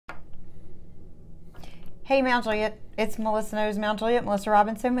Hey Mount Juliet, it's Melissa Knows Mount Juliet, Melissa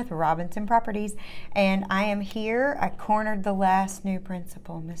Robinson with Robinson Properties, and I am here. I cornered the last new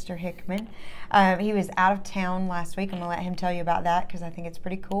principal, Mr. Hickman. He was out of town last week. I'm going to let him tell you about that because I think it's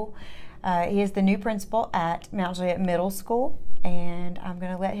pretty cool. He is the new principal at Mt Juliet Middle School, and I'm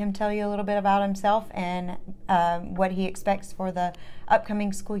going to let him tell you a little bit about himself and what he expects for the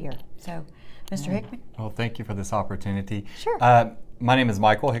upcoming school year. So, Mr. Hickman. Well, thank you for this opportunity. Sure. My name is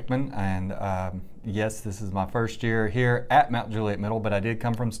Michael Hickman, and yes, this is my first year here at Mt Juliet Middle, but I did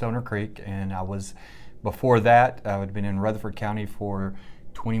come from Stoner Creek, and before that, I had been in Rutherford County for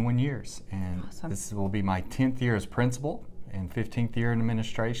 21 years, and awesome. This will be my 10th year as principal and 15th year in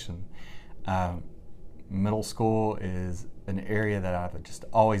administration. Middle school is an area that I've just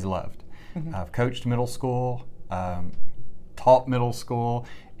always loved. Mm-hmm. I've coached middle school, taught middle school,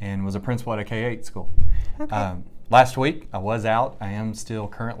 and was a principal at a K-8 school. Okay. Last week, I was out. I am still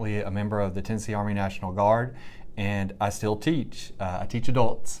currently a member of the Tennessee Army National Guard, and I still teach. I teach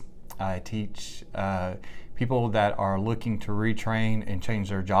adults. I teach people that are looking to retrain and change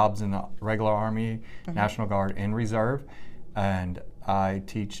their jobs in the regular Army, mm-hmm. National Guard, and Reserve. And I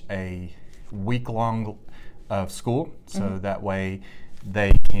teach a week-long of school, so mm-hmm. that way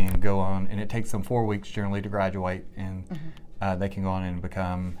they can go on, and it takes them 4 weeks generally to graduate, and mm-hmm. They can go on and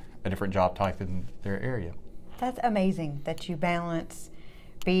become a different job type in their area. That's amazing that you balance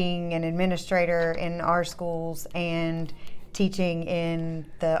being an administrator in our schools and teaching in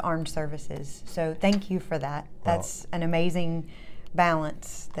the armed services. So thank you for that. That's an amazing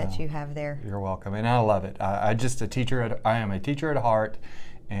balance that you have there. You're welcome, and I love it. I am a teacher at heart,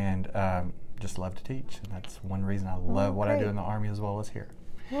 and just love to teach. And that's one reason I love what I do in the Army as well as here.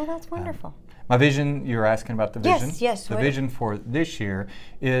 Well, that's wonderful. My vision, you were asking about the vision. Yes. The vision for this year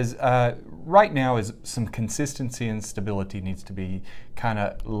is, right now, is some consistency and stability needs to be kind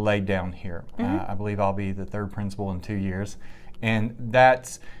of laid down here. Mm-hmm. I believe I'll be the third principal in 2 years. And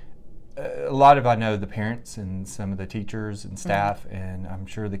that's, a lot of, I know the parents and some of the teachers and staff, mm-hmm. and I'm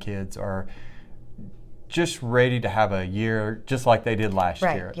sure the kids are just ready to have a year just like they did last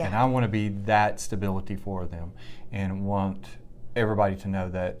year. Yeah. And I want to be that stability for them and want everybody to know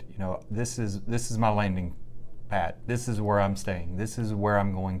that, you know, this is my landing pad. This is where I'm staying. This is where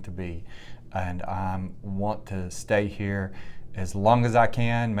I'm going to be, and I want to stay here as long as I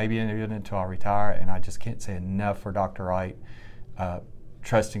can, maybe even until I retire. And I just can't say enough for Dr. Wright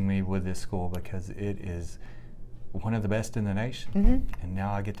trusting me with this school, because it is one of the best in the nation, mm-hmm. and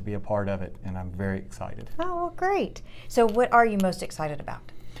now I get to be a part of it, and I'm very excited. Oh, well, great. So what are you most excited about?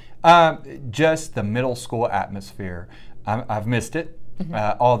 Just the middle school atmosphere. I've missed it.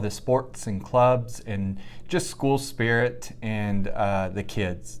 Mm-hmm. All the sports and clubs and just school spirit, and the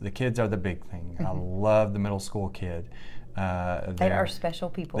kids. The kids are the big thing. Mm-hmm. I love the middle school kid. They are special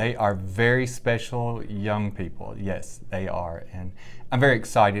people. They are very special young people. Yes, they are. And I'm very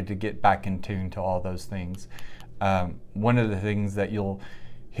excited to get back in tune to all those things. One of the things that you'll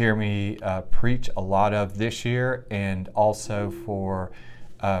hear me preach a lot of this year, and also for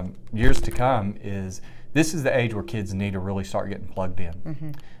years to come, is this is the age where kids need to really start getting plugged in.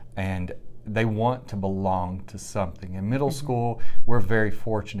 Mm-hmm. And they want to belong to something. In middle mm-hmm. school, we're very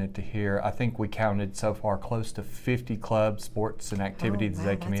fortunate to hear, I think we counted so far close to 50 clubs, sports, and activities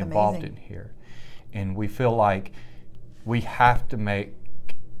they can be involved in here. And we feel like we have to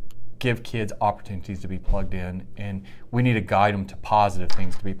give kids opportunities to be plugged in, and we need to guide them to positive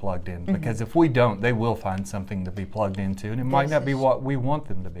things to be plugged in, mm-hmm. because if we don't, they will find something to be plugged into, and it might not be what we want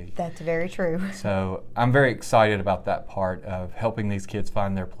them to be. That's very true. So I'm very excited about that part of helping these kids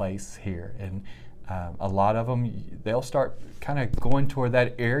find their place here, and a lot of them, they'll start kind of going toward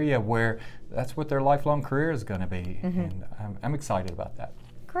that area where that's what their lifelong career is going to be, mm-hmm. and I'm excited about that.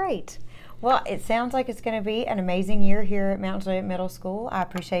 Great. Well, it sounds like it's going to be an amazing year here at Mt Juliet Middle School. I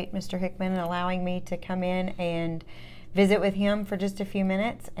appreciate Mr. Hickman allowing me to come in and visit with him for just a few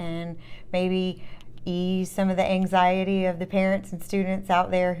minutes and maybe ease some of the anxiety of the parents and students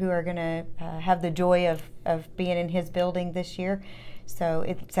out there who are going to have the joy of being in his building this year. So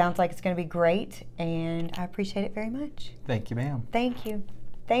it sounds like it's going to be great, and I appreciate it very much. Thank you, ma'am. Thank you.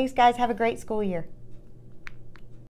 Thanks, guys. Have a great school year.